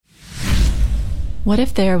What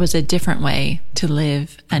if there was a different way to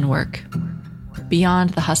live and work?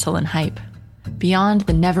 Beyond the hustle and hype, beyond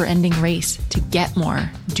the never-ending race to get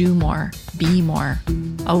more, do more, be more.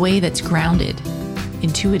 A way that's grounded,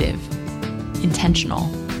 intuitive, intentional,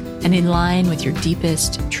 and in line with your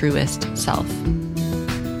deepest, truest self.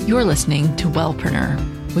 You're listening to Wellpreneur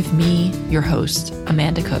with me, your host,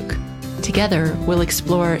 Amanda Cook. Together, we'll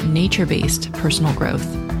explore nature-based personal growth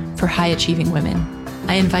for high-achieving women.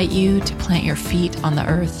 I invite you to plant your feet on the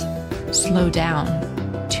earth, slow down,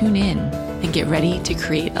 tune in, and get ready to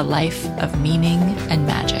create a life of meaning and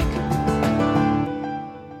magic.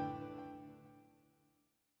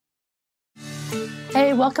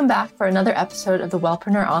 Hey, welcome back for another episode of the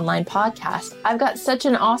Wellpreneur Online Podcast. I've got such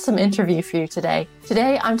an awesome interview for you today.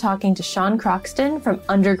 Today, I'm talking to Sean Croxton from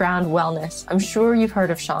Underground Wellness. I'm sure you've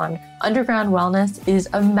heard of Sean. Underground Wellness is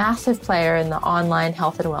a massive player in the online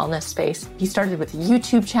health and wellness space. He started with a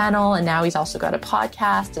YouTube channel, and now he's also got a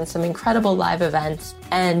podcast and some incredible live events.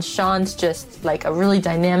 And Sean's just like a really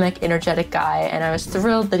dynamic, energetic guy, and I was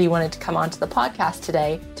thrilled that he wanted to come onto the podcast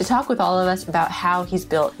today to talk with all of us about how he's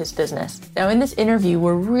built his business. Now, in this interview,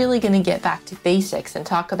 we're really going to get back to basics and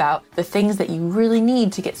talk about the things that you really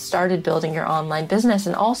need to get started building your online business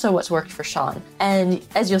and also what's worked for Sean. And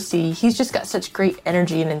as you'll see, he's just got such great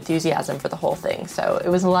energy and enthusiasm for the whole thing. So it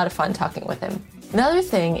was a lot of fun talking with him. Another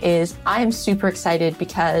thing is I am super excited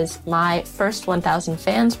because my first 1000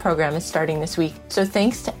 fans program is starting this week. So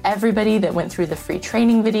thanks to everybody that went through the free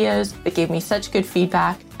training videos, that gave me such good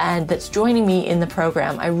feedback, and that's joining me in the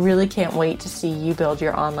program. I really can't wait to see you build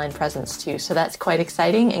your online presence too. So that's quite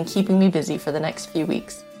exciting and keeping me busy for the next few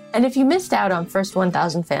weeks. And if you missed out on First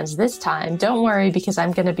 1000 Fans this time, don't worry because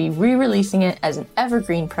I'm going to be re-releasing it as an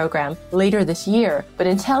evergreen program later this year. But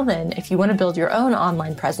until then, if you want to build your own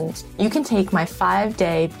online presence, you can take my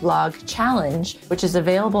 5-day blog challenge, which is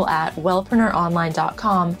available at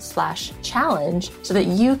wellpreneuronline.com/challenge, so that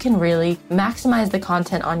you can really maximize the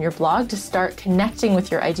content on your blog to start connecting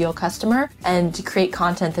with your ideal customer and to create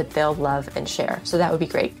content that they'll love and share. So that would be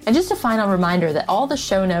great. And just a final reminder that all the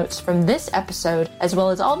show notes from this episode, as well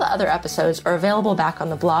as all the other episodes, are available back on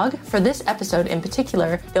the blog. For this episode in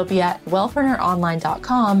particular, they'll be at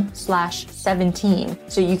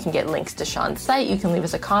wellpreneuronline.com/17. So you can get links to Sean's site. You can leave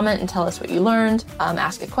us a comment and tell us what you learned,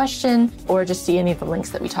 ask a question, or just see any of the links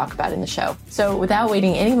that we talk about in the show. So without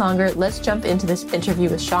waiting any longer, let's jump into this interview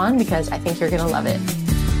with Sean because I think you're going to love it.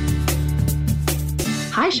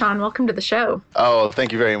 Hi, Sean. Welcome to the show. Oh,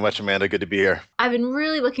 thank you very much, Amanda. Good to be here. I've been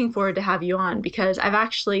really looking forward to have you on because I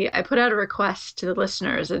put out a request to the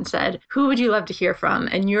listeners and said, who would you love to hear from?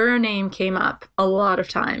 And your name came up a lot of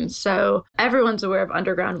times. So everyone's aware of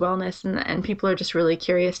Underground Wellness and people are just really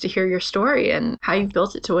curious to hear your story and how you've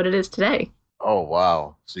built it to what it is today. Oh,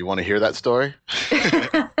 wow. So you want to hear that story?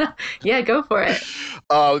 Yeah, go for it.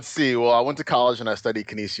 Let's see. Well, I went to college and I studied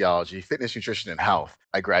kinesiology, fitness, nutrition, and health.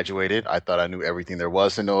 I graduated. I thought I knew everything there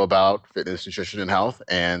was to know about fitness, nutrition, and health.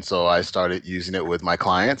 And so I started using it with my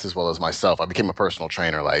clients as well as myself. I became a personal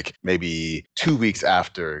trainer like maybe 2 weeks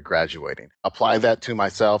after graduating. Applied that to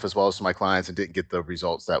myself as well as to my clients and didn't get the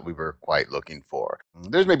results that we were quite looking for.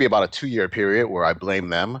 There's maybe about a 2-year period where I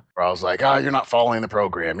blamed them, where I was like, you're not following the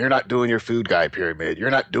program. You're not doing your food guide pyramid. You're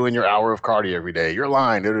not doing your hour of cardio every day. You're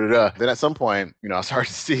lying. Da, da, da. Then at some point, I started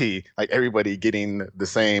to see like everybody getting the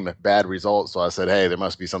same bad results. So I said, hey, there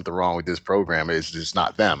must be something wrong with this program. It's just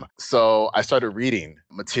not them. So I started reading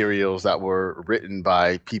materials that were written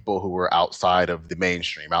by people who were outside of the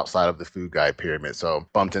mainstream, outside of the food guide pyramid. So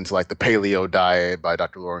bumped into like the paleo diet by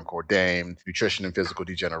Dr. Lauren Cordain, nutrition and physical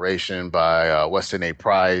degeneration by Weston A.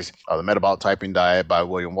 Price, the metabolic typing diet by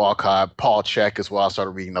William Walcott, Paul Chek as well. I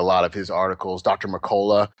started reading a lot of his articles, Dr.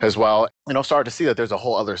 Mercola as well. Started to see that there's a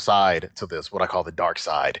whole other side to this, what I call the dark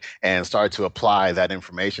side, and started to apply that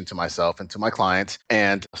information to myself and to my clients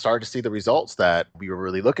and started to see the results that we were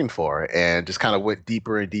really looking for and just kind of went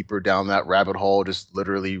deeper and deeper down that rabbit hole, just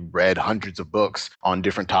literally read hundreds of books on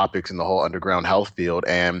different topics in the whole underground health field.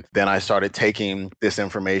 And then I started taking this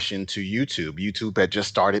information to YouTube. YouTube had just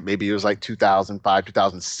started, maybe it was like 2005,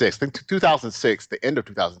 2006. I think 2006, the end of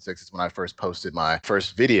 2006 is when I first posted my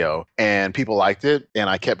first video and people liked it and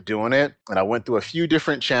I kept doing it. And I went through a few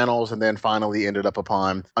different channels and then finally ended up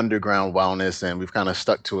upon Underground Wellness, and we've kind of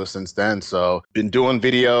stuck to it since then. So been doing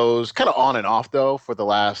videos kind of on and off though for the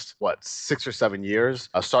last, 6 or 7 years.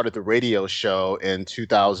 I started the radio show in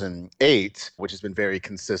 2008, which has been very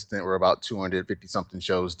consistent. We're about 250 something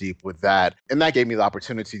shows deep with that. And that gave me the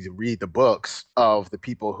opportunity to read the books of the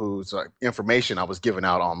people whose information I was giving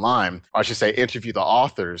out online. Or I should say interview the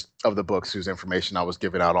authors of the books whose information I was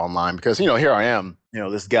giving out online because, here I am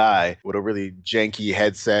this guy with a really janky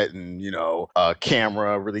headset and, a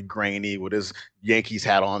camera, really grainy with his Yankees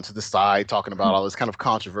hat on to the side, talking about all this kind of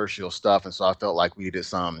controversial stuff. And so I felt like we needed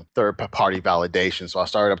some third party validation. So I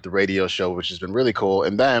started up the radio show, which has been really cool.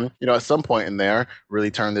 And then, at some point in there, really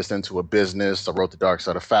turned this into a business. I wrote The Dark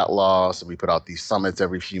Side of Fat Loss, and we put out these summits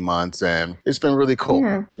every few months, and it's been really cool.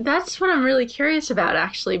 Yeah, that's what I'm really curious about,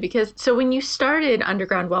 actually, because so when you started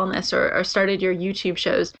Underground Wellness or started your YouTube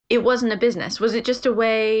shows, it wasn't a business. Was it just a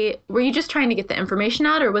way, were you just trying to get the information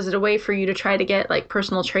out, or was it a way for you to try to get like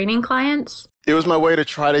personal training clients? It was my way to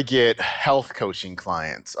try to get health coaching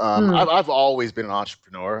clients. I've always been an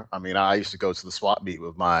entrepreneur. I mean, I used to go to the swap meet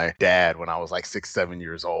with my dad when I was like 6, 7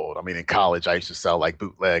 years old. I mean, in college, I used to sell like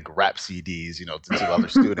bootleg rap CDs, to other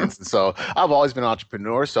students. And so I've always been an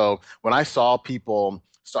entrepreneur. So when I saw people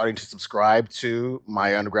starting to subscribe to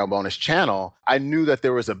my Underground Wellness channel, I knew that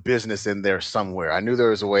there was a business in there somewhere. I knew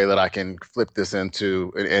there was a way that I can flip this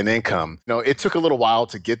into an income. It took a little while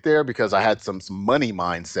to get there because I had some money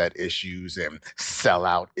mindset issues and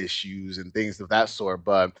sellout issues and things of that sort.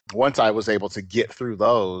 But once I was able to get through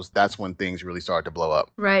those, that's when things really started to blow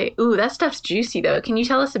up. Right. Ooh, that stuff's juicy though. Can you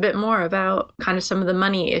tell us a bit more about kind of some of the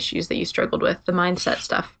money issues that you struggled with, the mindset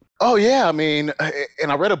stuff? Oh, yeah. I mean,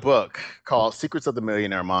 and I read a book called Secrets of the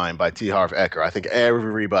Millionaire Mind by T. Harv Eker. I think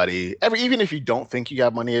even if you don't think you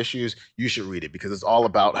have money issues, you should read it because it's all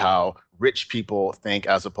about how rich people think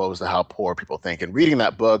as opposed to how poor people think. And reading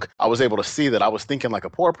that book, I was able to see that I was thinking like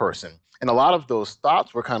a poor person. And a lot of those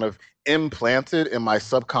thoughts were kind of implanted in my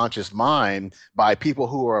subconscious mind by people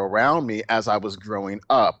who were around me as I was growing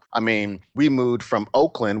up. I mean, we moved from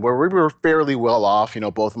Oakland, where we were fairly well off.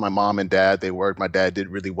 Both my mom and dad, they worked. My dad did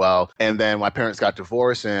really well. And then my parents got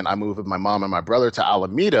divorced, and I moved with my mom and my brother to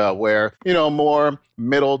Alameda, where, more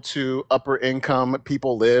middle to upper income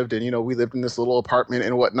people lived. And, we lived in this little apartment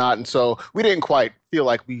and whatnot. And so we didn't quite feel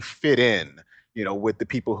like we fit in, with the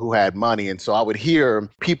people who had money. And so I would hear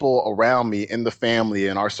people around me in the family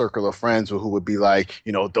and our circle of friends who would be like,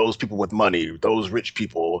 those people with money, those rich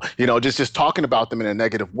people, just talking about them in a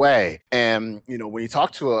negative way. And, when you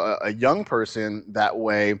talk to a young person that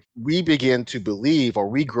way, we begin to believe, or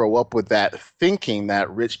we grow up with that thinking that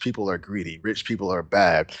rich people are greedy, rich people are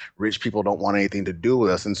bad, rich people don't want anything to do with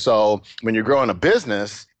us. And so when you're growing a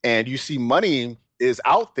business and you see money is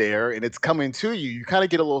out there and it's coming to you, you kind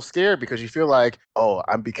of get a little scared because you feel like, oh,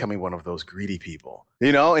 I'm becoming one of those greedy people,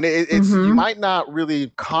 and it's you might not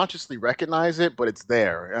really consciously recognize it, but it's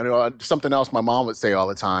there. Something else my mom would say all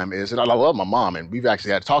the time is, and I love my mom, and we've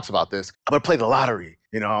actually had talks about this, I'm going to play the lottery.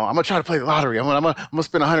 I'm going to try to play the lottery. I'm going to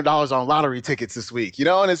spend $100 on lottery tickets this week,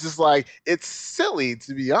 and it's just like, it's silly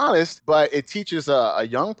to be honest, but it teaches a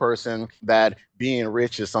young person that being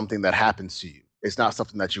rich is something that happens to you. It's not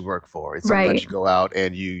something that you work for. It's something that you go out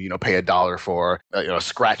and you pay $1 for a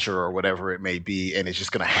scratcher or whatever it may be, and it's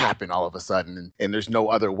just going to happen all of a sudden. And there's no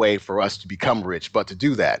other way for us to become rich but to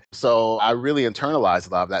do that. So I really internalized a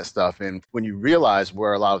lot of that stuff. And when you realize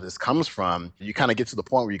where a lot of this comes from, you kind of get to the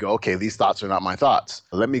point where you go, okay, these thoughts are not my thoughts.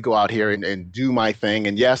 Let me go out here and do my thing.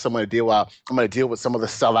 And yes, I'm going to deal with some of the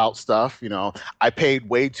sellout stuff. I paid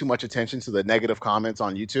way too much attention to the negative comments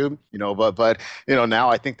on YouTube. But now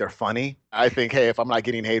I think they're funny. I think, hey, if I'm not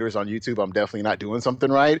getting haters on YouTube, I'm definitely not doing something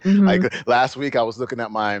right. Like last week, I was looking at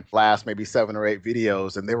my last maybe 7 or 8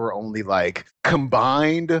 videos, and there were only like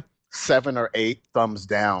combined 7 or 8 thumbs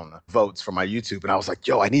down votes for my YouTube. And I was like,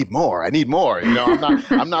 yo, I need more.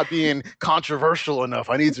 I'm not being controversial enough.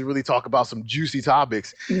 I need to really talk about some juicy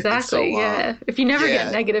topics. Exactly. So, yeah. If you never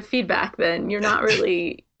get negative feedback, then you're not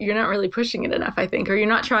really pushing it enough, I think, or you're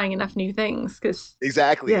not trying enough new things.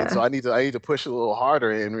 Exactly. Yeah. And so I need to push a little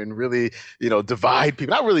harder and really, divide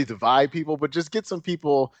people, not really divide people, but just get some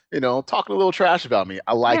people, talking a little trash about me.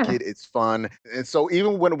 I like it. It's fun. And so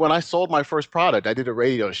even when I sold my first product, I did a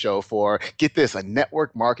radio show for, get this, a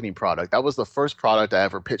network marketing product. That was the first product I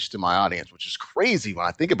ever pitched to my audience, which is crazy when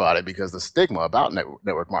I think about it because the stigma about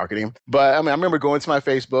network marketing. But I remember going to my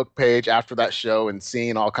Facebook page after that show and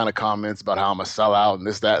seeing all kind of comments about how I'm a sellout and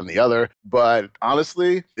this, that, and the other. But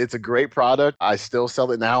honestly, it's a great product. I still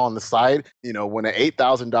sell it now on the site. When an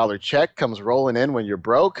 $8,000 check comes rolling in when you're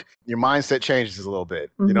broke, your mindset changes a little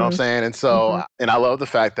bit. You know what I'm saying? And so, and I love the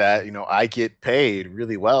fact that, I get paid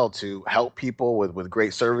really well to help people with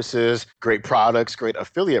great services, great products, great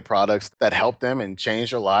affiliate products that help them and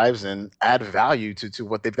change their lives and add value to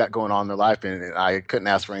what they've got going on in their life. And I couldn't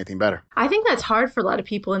ask for anything better. I think that's hard for a lot of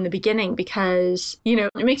people in the beginning because,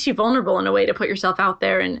 it makes you vulnerable in a way to put yourself out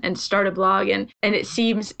there and start a blog. And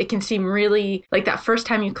it can seem really like that first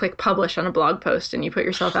time you click publish on a blog post and you put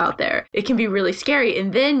yourself out there, it can be really scary.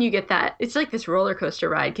 And then you get that, it's like this roller coaster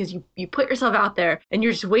ride because you put yourself out there and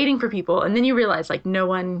you're just waiting for people. And then you realize like no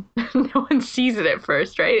one sees it at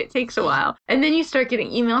first, right? It takes a while. And then you start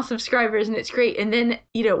getting email subscribers and it's great. And then,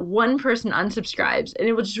 one person unsubscribes and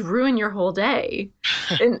it will just ruin your whole day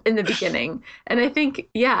in the beginning. And I think,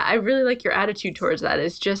 I really like your attitude towards that.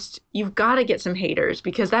 It's just, you've got to get some haters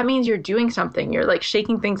because that means you're doing something. You're like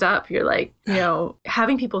shaking things up. You're like,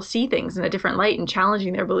 having people see things in a different light and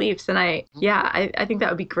challenging their beliefs. And I think that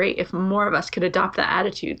would be great if more of us could adopt that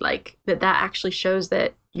attitude, like that actually shows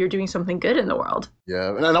that you're doing something good in the world.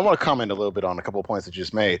 Yeah, and I want to comment a little bit on a couple of points that you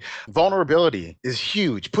just made. Vulnerability is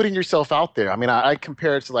huge. Putting yourself out there. I mean, I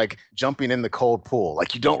compare it to like jumping in the cold pool.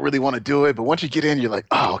 Like you don't really want to do it, but once you get in, you're like,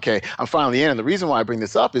 oh, okay, I'm finally in. And the reason why I bring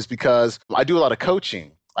this up is because I do a lot of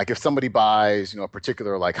coaching. Like if somebody buys, a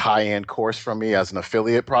particular like high-end course from me as an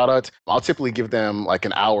affiliate product, I'll typically give them like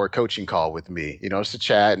an hour coaching call with me, just to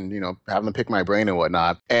chat and, have them pick my brain and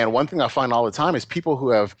whatnot. And one thing I find all the time is people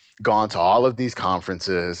who have gone to all of these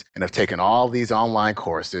conferences and have taken all these online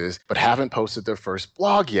courses, but haven't posted their first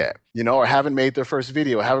blog yet, or haven't made their first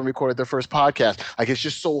video, haven't recorded their first podcast. Like it's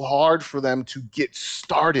just so hard for them to get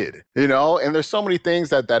started, and there's so many things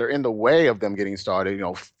that are in the way of them getting started,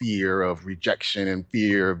 fear of rejection and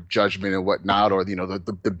fear of judgment and whatnot, or,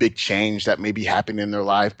 the big change that may be happening in their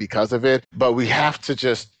life because of it. But we have to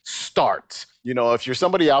just start. If you're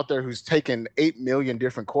somebody out there who's taken 8 million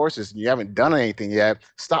different courses and you haven't done anything yet,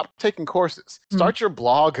 stop taking courses. Start your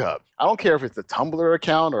blog up. I don't care if it's a Tumblr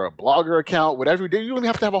account or a Blogger account, whatever you do, you don't even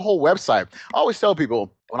have to have a whole website. I always tell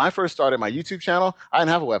people, when I first started my YouTube channel, I didn't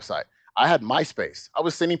have a website. I had MySpace. I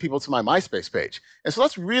was sending people to my MySpace page. And so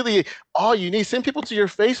that's really all you need. Send people to your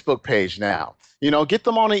Facebook page now. Get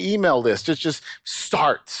them on an email list. Just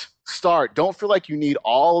start. Don't feel like you need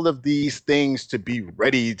all of these things to be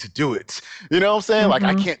ready to do it. You know what I'm saying? Like,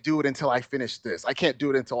 I can't do it until I finish this. I can't do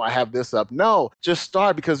it until I have this up. No, just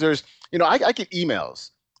start because there's, I get emails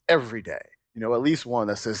every day. At least one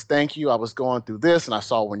that says, thank you. I was going through this and I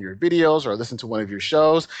saw one of your videos or listened to one of your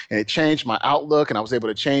shows and it changed my outlook and I was able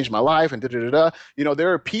to change my life and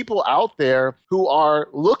there are people out there who are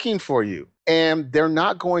looking for you and they're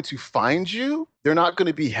not going to find you. They're not going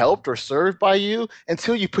to be helped or served by you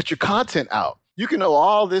until you put your content out. You can know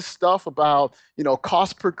all this stuff about,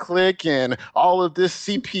 cost per click and all of this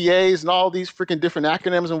CPAs and all these freaking different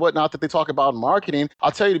acronyms and whatnot that they talk about in marketing.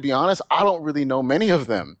 I'll tell you, to be honest, I don't really know many of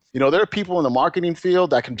them. There are people in the marketing field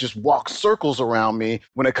that can just walk circles around me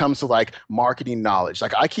when it comes to like marketing knowledge.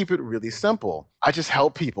 Like I keep it really simple. I just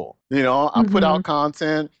help people. I put out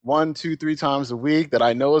content 1, 2, 3 times a week that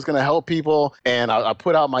I know is going to help people. And I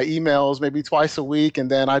put out my emails maybe twice a week. And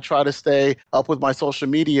then I try to stay up with my social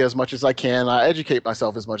media as much as I can. I educate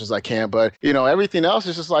myself as much as I can. But, everything else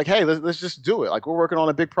is just like, hey, let's just do it. Like we're working on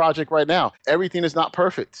a big project right now. Everything is not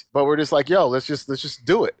perfect, but we're just like, yo, let's just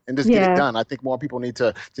do it and just get it done. I think more people need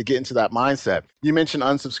to get into that mindset. You mentioned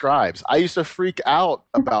unsubscribes. I used to freak out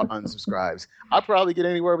about unsubscribes. I probably get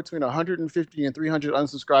anywhere between 150 and 300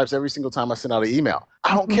 unsubscribes every single time I send out an email.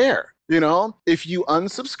 I don't care. If you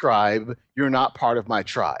unsubscribe, you're not part of my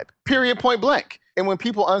tribe. Period, point blank. And when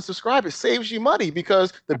people unsubscribe, it saves you money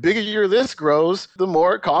because the bigger your list grows, the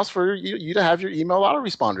more it costs for you to have your email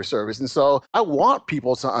autoresponder service. And so I want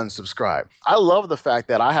people to unsubscribe. I love the fact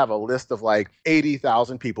that I have a list of like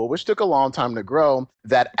 80,000 people, which took a long time to grow,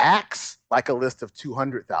 that acts like a list of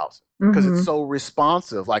 200,000 because it's so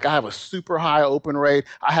responsive. Like I have a super high open rate.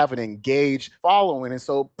 I have an engaged following. And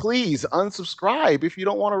so please unsubscribe if you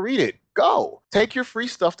don't want to read it. Go. Take your free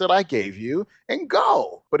stuff that I gave you and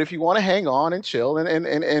go. But if you want to hang on and chill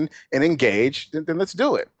and engage, then let's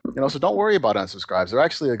do it. So don't worry about unsubscribes. They're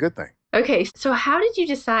actually a good thing. Okay, so how did you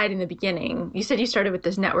decide in the beginning? You said you started with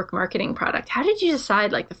this network marketing product. How did you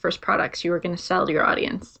decide like the first products you were going to sell to your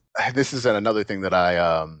audience? This is another thing that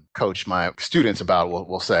I coach my students about,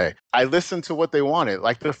 we'll say. I listened to what they wanted.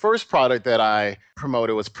 Like the first product that I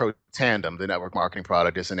promoted was Protandim, the network marketing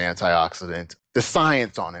product. It's an antioxidant. The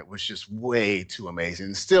science on it was just way too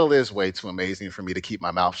amazing. Still is way too amazing for me to keep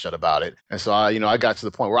my mouth shut about it. And so I got to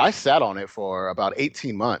the point where I sat on it for about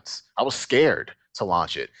 18 months. I was scared to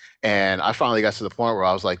launch it. And I finally got to the point where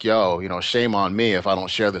I was like, yo, shame on me if I don't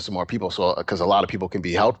share this with more people. So, because a lot of people can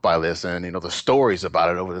be helped by this. And, the stories about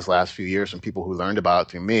it over this last few years from people who learned about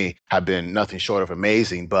it through me have been nothing short of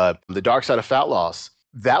amazing. But the dark side of fat loss,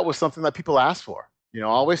 that was something that people asked for. I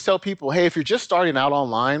always tell people, hey, if you're just starting out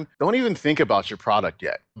online, don't even think about your product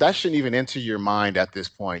yet. That shouldn't even enter your mind at this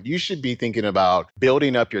point. You should be thinking about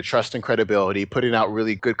building up your trust and credibility, putting out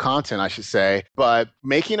really good content, I should say, but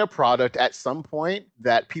making a product at some point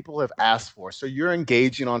that people have asked for. So you're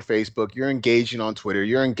engaging on Facebook, you're engaging on Twitter,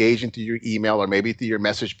 you're engaging through your email or maybe through your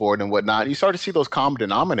message board and whatnot. You start to see those common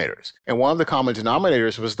denominators. And one of the common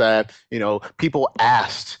denominators was that, people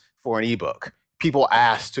asked for an ebook. People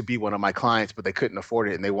asked to be one of my clients, but they couldn't afford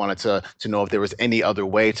it. And they wanted to know if there was any other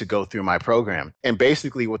way to go through my program. And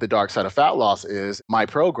basically what the Dark Side of Fat Loss is, my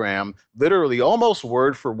program, literally almost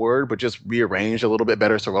word for word, but just rearranged a little bit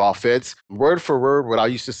better so it all fits. Word for word, what I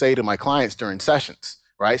used to say to my clients during sessions.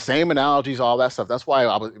 Right? Same analogies, all that stuff. That's why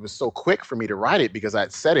it was so quick for me to write it, because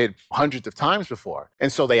I'd said it hundreds of times before.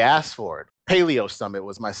 And so they asked for it. Paleo Summit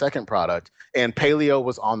was my second product, and paleo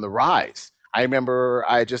was on the rise. I remember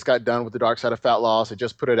I just got done with the Dark Side of Fat Loss. I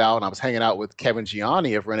just put it out, and I was hanging out with Kevin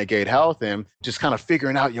Gianni of Renegade Health and just kind of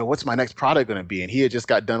figuring out, what's my next product going to be? And he had just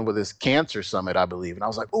got done with his cancer summit, I believe. And I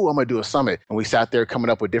was like, oh, I'm going to do a summit. And we sat there coming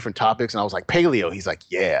up with different topics. And I was like, paleo. He's like,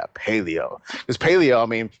 yeah, paleo. Because paleo, I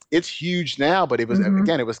mean, it's huge now, but it was,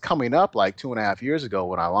 again, it was coming up like 2.5 years ago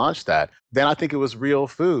when I launched that. Then I think it was real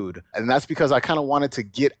food. And that's because I kind of wanted to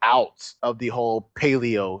get out of the whole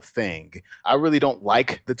paleo thing. I really don't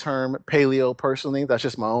like the term paleo personally. That's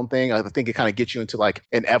just my own thing. I think it kind of gets you into like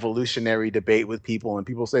an evolutionary debate with people. And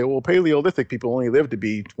people say, well, Paleolithic people only live to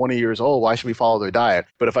be 20 years old. Why should we follow their diet?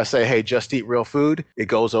 But if I say, hey, just eat real food, it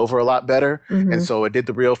goes over a lot better. And so I did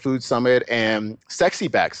the Real Food Summit and Sexy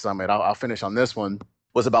Back Summit. I'll finish on this one.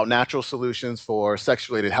 Was about natural solutions for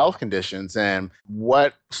sex-related health conditions. And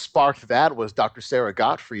what sparked that was Dr. Sarah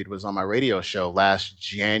Gottfried was on my radio show last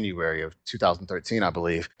January of 2013, I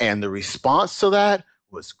believe. And the response to that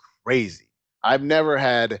was crazy. I've never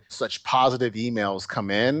had such positive emails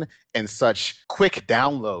come in and such quick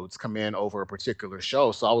downloads come in over a particular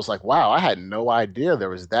show. So I was like, wow, I had no idea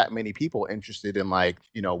there was that many people interested in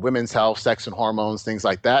women's health, sex and hormones, things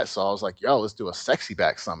like that. So I was like, yo, let's do a Sexy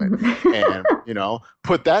Back Summit and,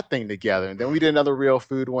 put that thing together. And then we did another Real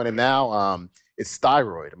Food one. And now, it's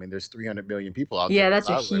thyroid. I mean, there's 300 million people out there. Yeah, that's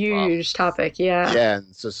a huge topic. Yeah. Yeah.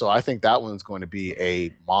 And so I think that one's going to be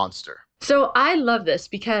a monster. So I love this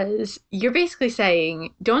because you're basically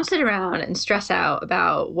saying, don't sit around and stress out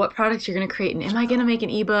about what products you're going to create and am I going to make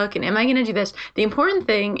an ebook and am I going to do this? The important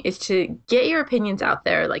thing is to get your opinions out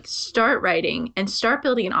there, like start writing and start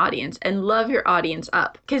building an audience and love your audience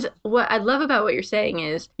up. Because what I love about what you're saying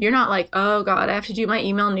is you're not like, oh God, I have to do my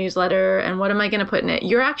email newsletter and what am I going to put in it?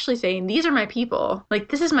 You're actually saying, these are my people. Like,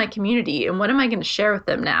 this is my community and what am I going to share with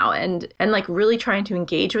them now? And like really trying to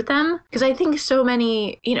engage with them. Because I think so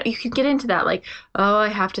many, you can get into that, like, oh, I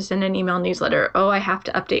have to send an email newsletter, oh, I have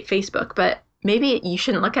to update Facebook, but maybe you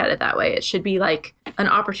shouldn't look at it that way. It should be like an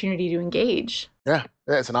opportunity to engage. Yeah,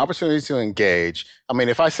 it's an opportunity to engage. I mean,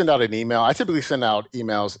 if I send out an email, I typically send out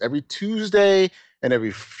emails every Tuesday and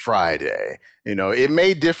every Friday. It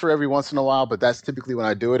may differ every once in a while, but that's typically when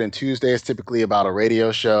I do it. And Tuesday is typically about a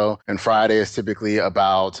radio show, and Friday is typically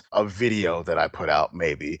about a video that I put out,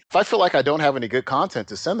 maybe. If I feel like I don't have any good content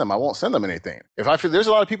to send them, I won't send them anything. If I feel there's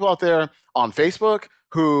a lot of people out there on Facebook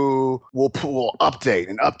who will update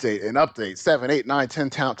and update and update 7, 8, 9, 10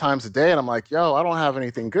 times a day. And I'm like, yo, I don't have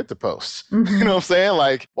anything good to post. You know what I'm saying?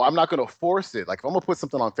 Like, well, I'm not going to force it. Like, if I'm going to put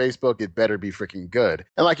something on Facebook, it better be freaking good.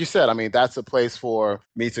 And like you said, I mean, that's a place for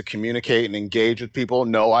me to communicate and engage with people.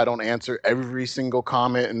 No, I don't answer every single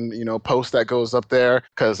comment and, post that goes up there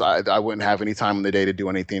because I wouldn't have any time in the day to do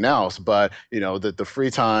anything else. But, the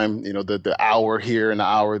free time, the hour here and the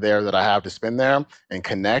hour there that I have to spend there and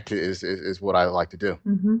connect is what I like to do.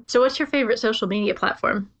 So what's your favorite social media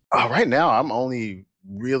platform? Right now, I'm only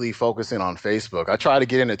really focusing on Facebook. I tried to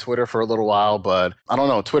get into Twitter for a little while, but I don't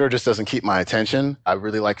know. Twitter just doesn't keep my attention. I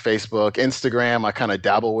really like Facebook. Instagram, I kind of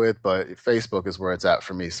dabble with, but Facebook is where it's at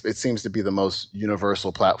for me. It seems to be the most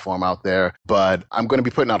universal platform out there. But I'm going to be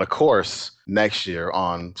putting out a course next year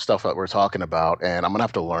on stuff that we're talking about. And I'm going to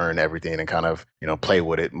have to learn everything and kind of, play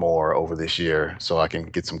with it more over this year so I can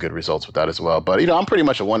get some good results with that as well. But, I'm pretty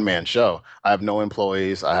much a one-man show. I have no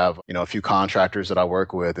employees. I have, a few contractors that I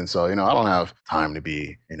work with. And so, I don't have time to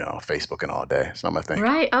be, Facebooking all day. It's not my thing.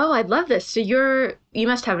 Right. Oh, I love this. So you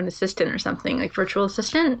must have an assistant or something, like virtual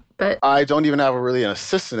assistant, but I don't even have an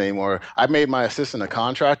assistant anymore. I made my assistant a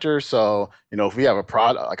contractor. So, if we have a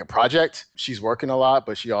project, she's working a lot,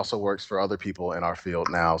 but she also works for other people in our field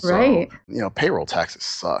now. So, payroll taxes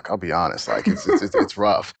suck. I'll be honest. Like it's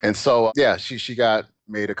rough. And so, yeah, she got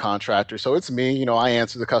made a contractor. So it's me, I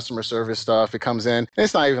answer the customer service stuff. It comes in. And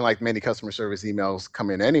it's not even like many customer service emails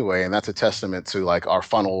come in anyway. And that's a testament to like our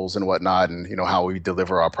funnels and whatnot and, how we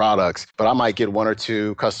deliver our products. But I might get one or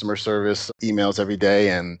two customer service emails every day.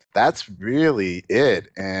 And that's really it.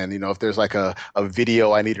 And, if there's like a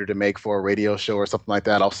video I need her to make for a radio show or something like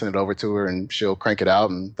that, I'll send it over to her and she'll crank it out.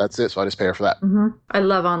 And that's it. So I just pay her for that. I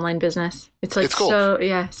love online business. It's like, it's cool.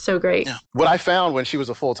 So great. Yeah. What I found when she was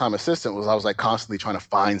a full-time assistant was I was like constantly trying to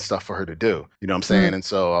find stuff for her to do. You know what I'm saying? And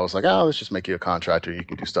so I was like, let's just make you a contractor. You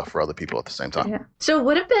can do stuff for other people at the same time. Yeah. So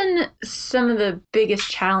what have been some of the biggest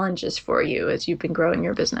challenges for you as you've been growing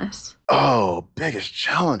your business? Oh, biggest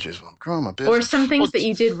challenges when I'm growing my business. Or some things that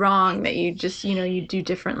you did wrong that you just, you'd do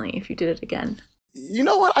differently if you did it again. You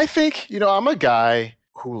know what? I think, I'm a guy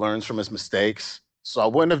who learns from his mistakes. So I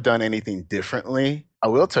wouldn't have done anything differently. I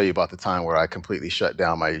will tell you about the time where I completely shut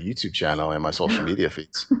down my YouTube channel and my social media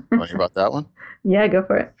feeds. Want to hear about that one? Yeah, go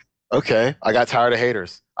for it. Okay. I got tired of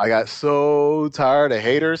haters. I got so tired of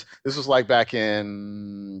haters. This was like back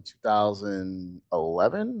in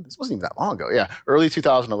 2011. This wasn't even that long ago. Yeah, early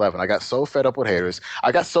 2011. I got so fed up with haters.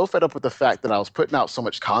 I got so fed up with the fact that I was putting out so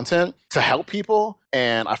much content to help people.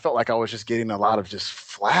 And I felt like I was just getting a lot of just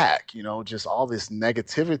flack, just all this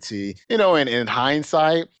negativity. And in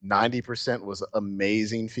hindsight, 90% was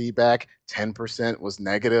amazing feedback. 10% was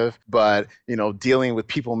negative. But, dealing with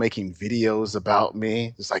people making videos about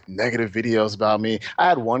me, just like negative videos about me. I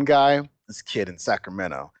had one guy, this kid in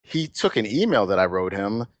Sacramento, he took an email that I wrote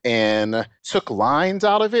him and took lines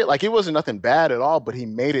out of it. Like it wasn't nothing bad at all, but he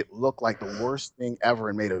made it look like the worst thing ever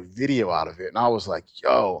and made a video out of it. And I was like,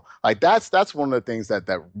 yo, like that's one of the things that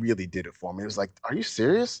really did it for me. It was like, are you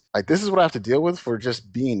serious? Like this is what I have to deal with for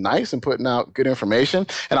just being nice and putting out good information.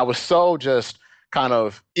 And I was so just kind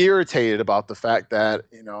of irritated about the fact that,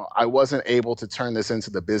 I wasn't able to turn this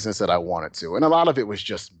into the business that I wanted to. And a lot of it was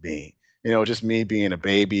just me. Just me being a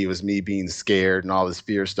baby. It was me being scared and all this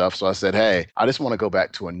fear stuff. So I said, hey, I just want to go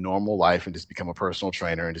back to a normal life and just become a personal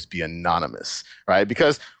trainer and just be anonymous, right?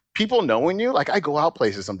 Because people knowing you, like I go out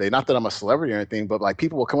places someday, not that I'm a celebrity or anything, but like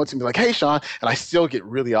people will come up to me like, hey, Sean, and I still get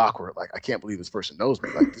really awkward. Like, I can't believe this person knows me.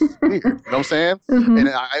 Like, this is weird. You know what I'm saying? And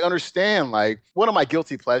I understand, like, one of my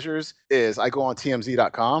guilty pleasures is I go on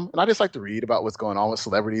TMZ.com and I just like to read about what's going on with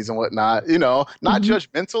celebrities and whatnot, not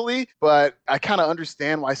judgmentally, but I kind of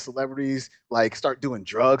understand why celebrities like start doing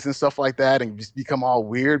drugs and stuff like that and just become all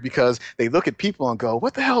weird because they look at people and go,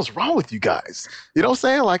 what the hell's wrong with you guys? You know what I'm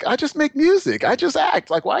saying? Like, I just make music. I just act.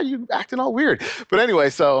 Like, why are you acting all weird? But anyway,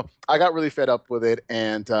 so I got really fed up with it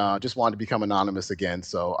and just wanted to become anonymous again.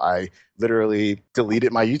 So I literally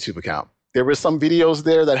deleted my YouTube account. There were some videos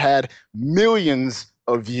there that had millions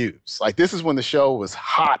of views. Like this is when the show was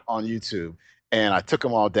hot on YouTube and I took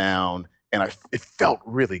them all down and it felt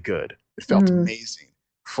really good. It felt amazing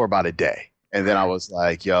for about a day. And then I was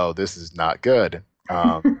like, yo, this is not good.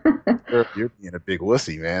 You're being a big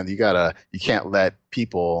wussy, man. You can't let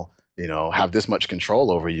people, have this much control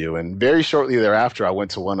over you. And very shortly thereafter, I went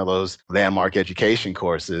to one of those landmark education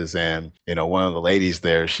courses. And, one of the ladies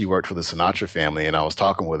there, she worked for the Sinatra family. And I was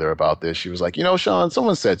talking with her about this. She was like, Sean,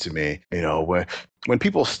 someone said to me, when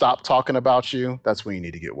people stop talking about you, that's when you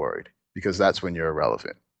need to get worried because that's when you're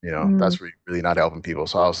irrelevant. That's really not helping people.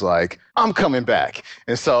 So I was like, I'm coming back.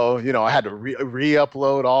 And so, I had to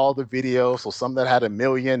re-upload all the videos. So some that had 1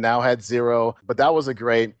 million now had 0. But that was a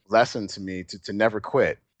great lesson to me to never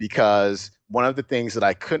quit. Because one of the things that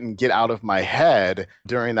I couldn't get out of my head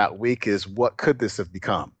during that week is what could this have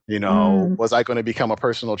become? Was I going to become a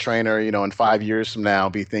personal trainer, in 5 years from now,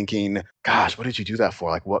 be thinking, gosh, what did you do that for?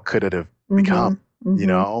 Like, what could it have become?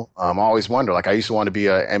 I always wonder, like I used to want to be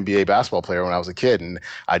an NBA basketball player when I was a kid and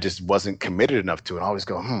I just wasn't committed enough to it. I always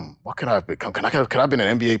go, what could I have become? Could I have been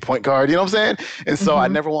an NBA point guard? You know what I'm saying? And so I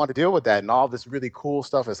never wanted to deal with that. And all this really cool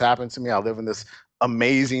stuff has happened to me. I live in this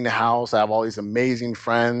amazing house. I have all these amazing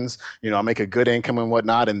friends, I make a good income and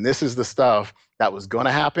whatnot. And this is the stuff that was going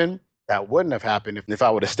to happen. That wouldn't have happened if I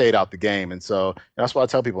would have stayed out the game. And so that's why I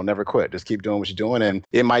tell people, never quit. Just keep doing what you're doing. And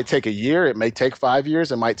it might take a year. It may take 5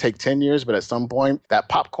 years. It might take 10 years. But at some point, that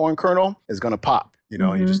popcorn kernel is going to pop. You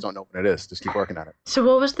just don't know when it is. Just keep working at it. So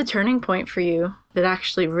what was the turning point for you that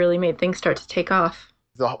actually really made things start to take off?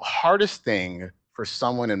 The hardest thing for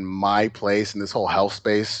someone in my place in this whole health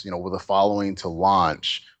space, with a following to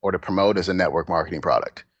launch or to promote is a network marketing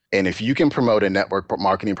product. And if you can promote a network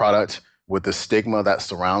marketing product with the stigma that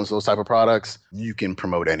surrounds those type of products, you can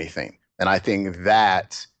promote anything. And I think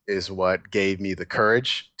that is what gave me the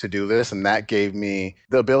courage to do this. And that gave me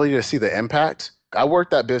the ability to see the impact. I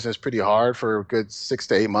worked that business pretty hard for a good 6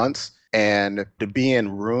 to 8 months. And to be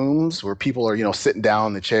in rooms where people are, sitting down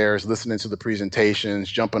in the chairs, listening to the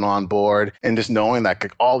presentations, jumping on board, and just knowing that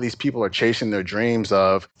all these people are chasing their dreams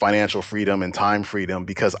of financial freedom and time freedom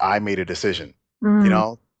because I made a decision.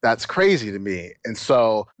 That's crazy to me. And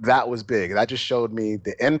so that was big. That just showed me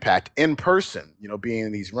the impact in person, being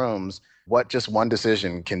in these rooms, what just one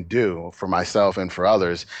decision can do for myself and for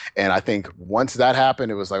others. And I think once that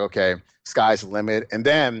happened, it was like, okay, sky's the limit. And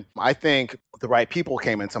then I think the right people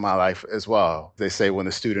came into my life as well. They say when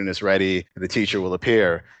the student is ready, the teacher will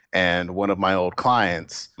appear. And one of my old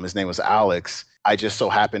clients, his name was Alex, I just so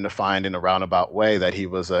happened to find in a roundabout way that he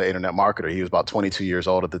was an internet marketer. He was about 22 years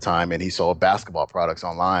old at the time, and he sold basketball products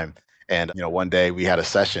online. And, one day we had a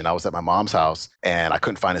session. I was at my mom's house and I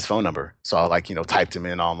couldn't find his phone number. So I typed him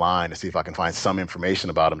in online to see if I can find some information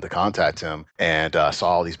about him to contact him, and saw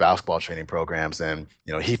all these basketball training programs. And,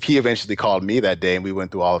 he eventually called me that day and we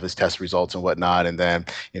went through all of his test results and whatnot. And then,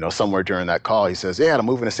 somewhere during that call, he says, yeah, I'm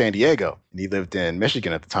moving to San Diego. And he lived in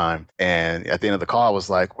Michigan at the time. And at the end of the call, I was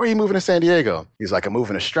like, where are you moving to San Diego? He's like, I'm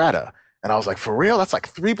moving to Strata. And I was like, for real? That's like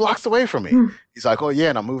 3 blocks away from me. He's like, oh, yeah.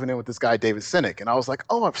 And I'm moving in with this guy, David Sinek. And I was like,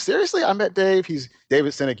 oh, seriously? I met Dave.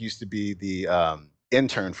 David Sinek used to be the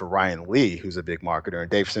intern for Ryan Lee, who's a big marketer.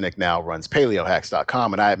 And Dave Sinek now runs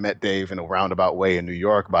paleohacks.com. And I had met Dave in a roundabout way in New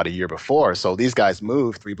York about a year before. So these guys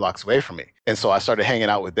moved 3 blocks away from me. And so I started hanging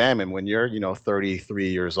out with them. And when you're,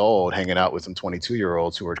 33 years old, hanging out with some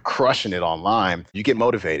 22-year-olds who are crushing it online, you get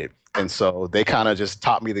motivated. And so they kind of just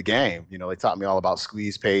taught me the game. They taught me all about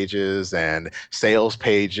squeeze pages and sales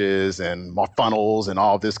pages and funnels and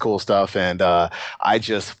all this cool stuff. And I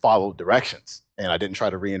just followed directions and I didn't try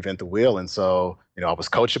to reinvent the wheel. And so, I was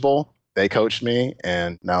coachable. They coached me,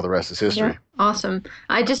 and now the rest is history. Yeah, awesome.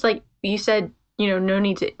 I just, like you said, no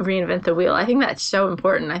need to reinvent the wheel. I think that's so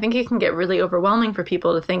important. I think it can get really overwhelming for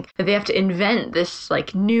people to think that they have to invent this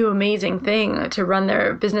like new amazing thing to run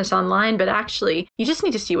their business online. But actually, you just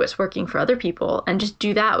need to see what's working for other people and just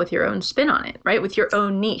do that with your own spin on it, right? With your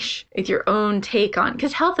own niche, with your own take on,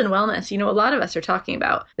 because health and wellness, a lot of us are talking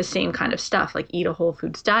about the same kind of stuff, like eat a whole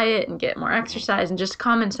foods diet and get more exercise and just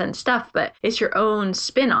common sense stuff. But it's your own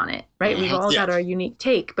spin on it, right? We've all got our unique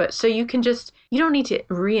take. But so you don't need to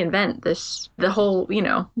reinvent the whole,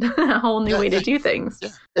 a whole new way to do things. Yeah.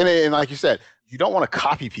 And like you said, you don't want to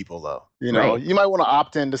copy people though. Right. You might want to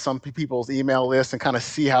opt into some people's email list and kind of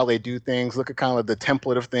see how they do things, look at kind of the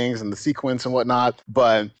template of things and the sequence and whatnot.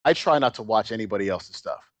 But I try not to watch anybody else's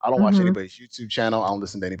stuff. I don't watch anybody's YouTube channel. I don't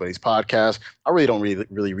listen to anybody's podcast. I really don't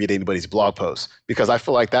really read anybody's blog posts because I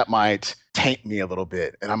feel like that might taint me a little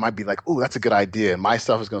bit. And I might be like, oh, that's a good idea. And my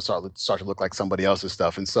stuff is going to start to look like somebody else's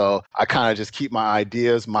stuff. And so I kind of just keep my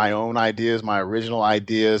ideas, my own ideas, my original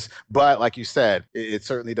ideas. But like you said, it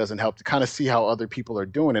certainly doesn't help to kind of see how other people are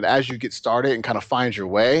doing it as you get started and kind of find your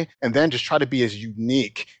way. And then just try to be as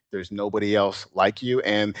unique. There's nobody else like you.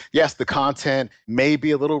 And yes, the content may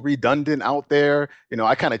be a little redundant out there.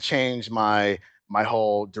 I kind of changed my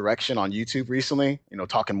whole direction on YouTube recently,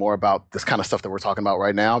 talking more about this kind of stuff that we're talking about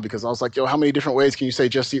right now, because I was like, yo, how many different ways can you say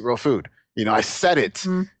just eat real food? I said it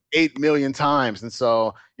 8 million times. And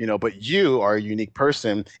so, but you are a unique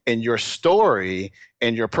person, and your story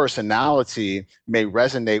and your personality may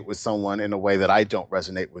resonate with someone in a way that I don't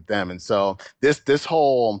resonate with them. And so this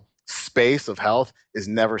whole space of health is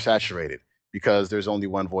never saturated because there's only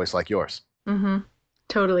one voice like yours. Mm-hmm.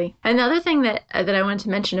 Totally. Another thing that I wanted to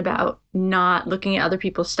mention about not looking at other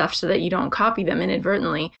people's stuff so that you don't copy them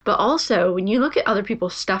inadvertently, but also when you look at other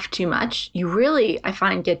people's stuff too much, you really, I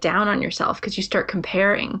find, get down on yourself because you start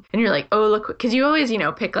comparing and you're like, oh, look, because you always,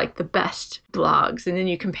 pick like the best blogs and then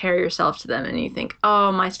you compare yourself to them and you think,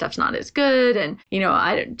 oh, my stuff's not as good. And,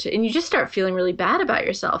 and you just start feeling really bad about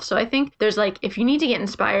yourself. So I think there's like, if you need to get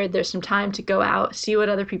inspired, there's some time to go out, see what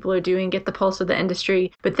other people are doing, get the pulse of the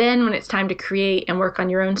industry. But then when it's time to create and work on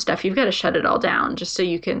your own stuff, you've got to shut it all down just so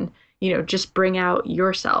you can, just bring out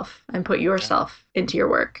yourself and put yourself into your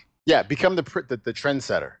work. Yeah, become the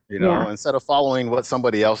trendsetter, instead of following what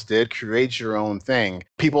somebody else did, create your own thing.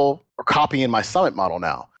 People are copying my summit model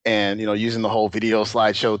now. And, using the whole video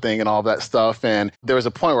slideshow thing and all that stuff. And there was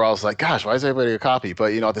a point where I was like, gosh, why is everybody a copy?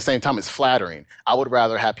 But, at the same time, it's flattering. I would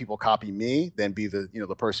rather have people copy me than be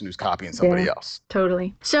the person who's copying somebody else.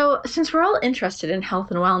 Totally. So since we're all interested in health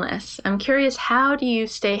and wellness, I'm curious, how do you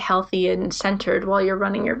stay healthy and centered while you're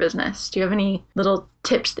running your business? Do you have any little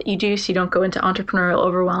tips that you do so you don't go into entrepreneurial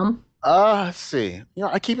overwhelm? Let's see.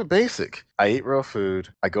 I keep it basic. I eat real food.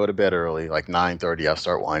 I go to bed early, like 9:30. I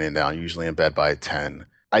start winding down, usually in bed by 10.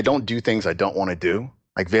 I don't do things I don't want to do.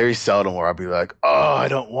 Like very seldom where I'll be like, oh, I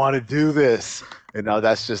don't want to do this.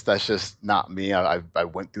 That's just not me. I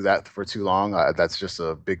went through that for too long. That's just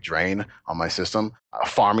a big drain on my system.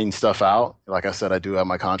 Farming stuff out. Like I said, I do have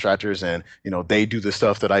my contractors, and they do the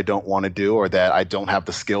stuff that I don't want to do or that I don't have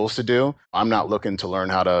the skills to do. I'm not looking to learn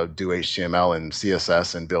how to do HTML and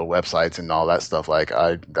CSS and build websites and all that stuff.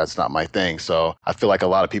 That's not my thing. So I feel like a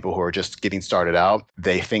lot of people who are just getting started out,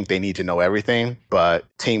 they think they need to know everything, but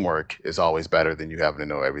teamwork is always better than you having to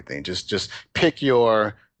know everything. Just pick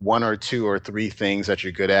your one or two or three things that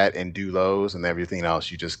you're good at and do those, and everything else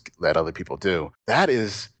you just let other people do. That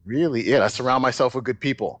is really it. I surround myself with good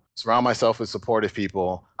people, surround myself with supportive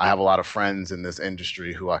people. I have a lot of friends in this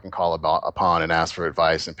industry who I can call upon and ask for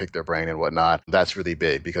advice and pick their brain and whatnot. That's really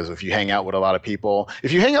big, because if you hang out with a lot of people,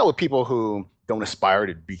 if you hang out with people who don't aspire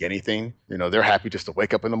to be anything, they're happy just to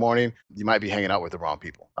wake up in the morning, you might be hanging out with the wrong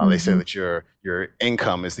people. They say that your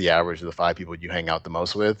income is the average of the 5 people you hang out the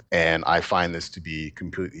most with. And I find this to be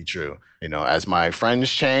completely true. As my friends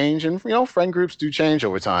change, and, friend groups do change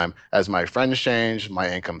over time. As my friends change, my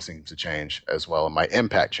income seems to change as well. And my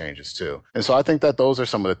impact changes too. And so I think that those are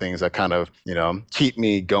some of the things that kind of, keep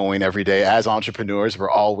me going every day. As entrepreneurs, we're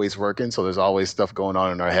always working. So there's always stuff going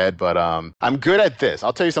on in our head. But I'm good at this.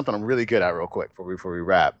 I'll tell you something I'm really good at real quick before we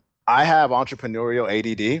wrap. I have entrepreneurial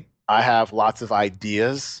ADD. I have lots of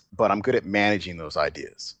ideas, but I'm good at managing those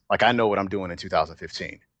ideas. Like, I know what I'm doing in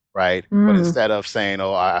 2015, right? But instead of saying,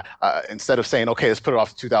 okay, let's put it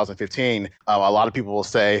off to 2015, a lot of people will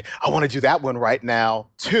say, I want to do that one right now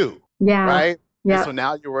too. Yeah. Right? Yeah. So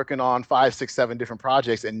now you're working on 5, 6, 7 different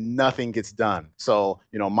projects and nothing gets done. So,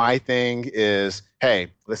 my thing is,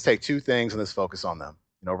 hey, let's take 2 things and let's focus on them.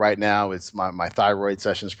 Right now it's my thyroid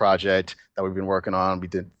sessions project that we've been working on. We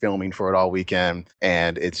did filming for it all weekend,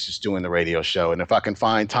 and it's just doing the radio show. And if I can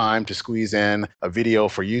find time to squeeze in a video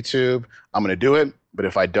for YouTube, I'm going to do it. But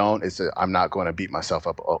if I don't, I'm not going to beat myself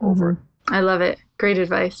up over it. I love it. Great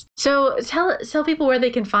advice. So tell people where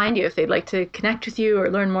they can find you if they'd like to connect with you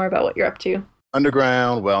or learn more about what you're up to.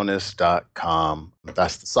 undergroundwellness.com.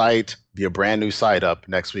 That's the site. Be a brand new site up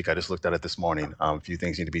next week. I just looked at it this morning. A few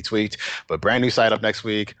things need to be tweaked, but brand new site up next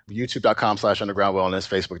week. YouTube.com/undergroundwellness,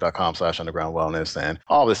 Facebook.com/undergroundwellness, and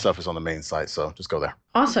all this stuff is on the main site. So just go there.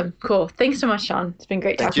 Awesome. Cool. Thanks so much, Sean. It's been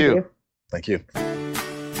great talking to you. Thank you.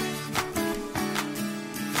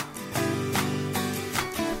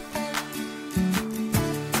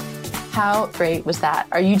 How great was that?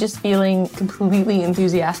 Are you just feeling completely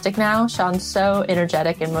enthusiastic now? Sean's so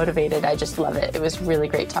energetic and motivated. I just love it. It was really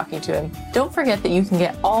great talking to him. Don't forget that you can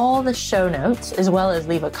get all the show notes, as well as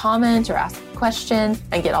leave a comment or ask a question,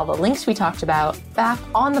 and get all the links we talked about back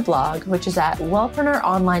on the blog, which is at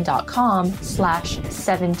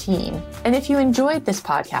wellpreneuronline.com/17. And if you enjoyed this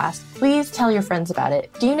podcast, please tell your friends about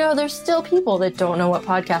it. Do you know there's still people that don't know what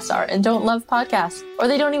podcasts are and don't love podcasts, or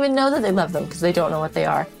they don't even know that they love them because they don't know what they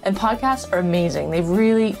are. And podcasts are amazing. They've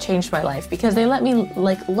really changed my life because they let me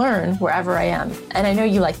learn wherever I am. And I know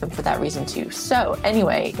you like them for that reason too. So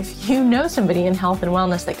anyway, if you know somebody in health and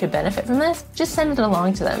wellness that could benefit from this, just send it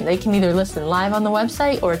along to them. They can either listen live on the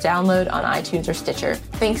website or download on iTunes or Stitcher.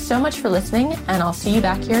 Thanks so much for listening, and I'll see you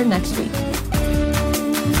back here next week.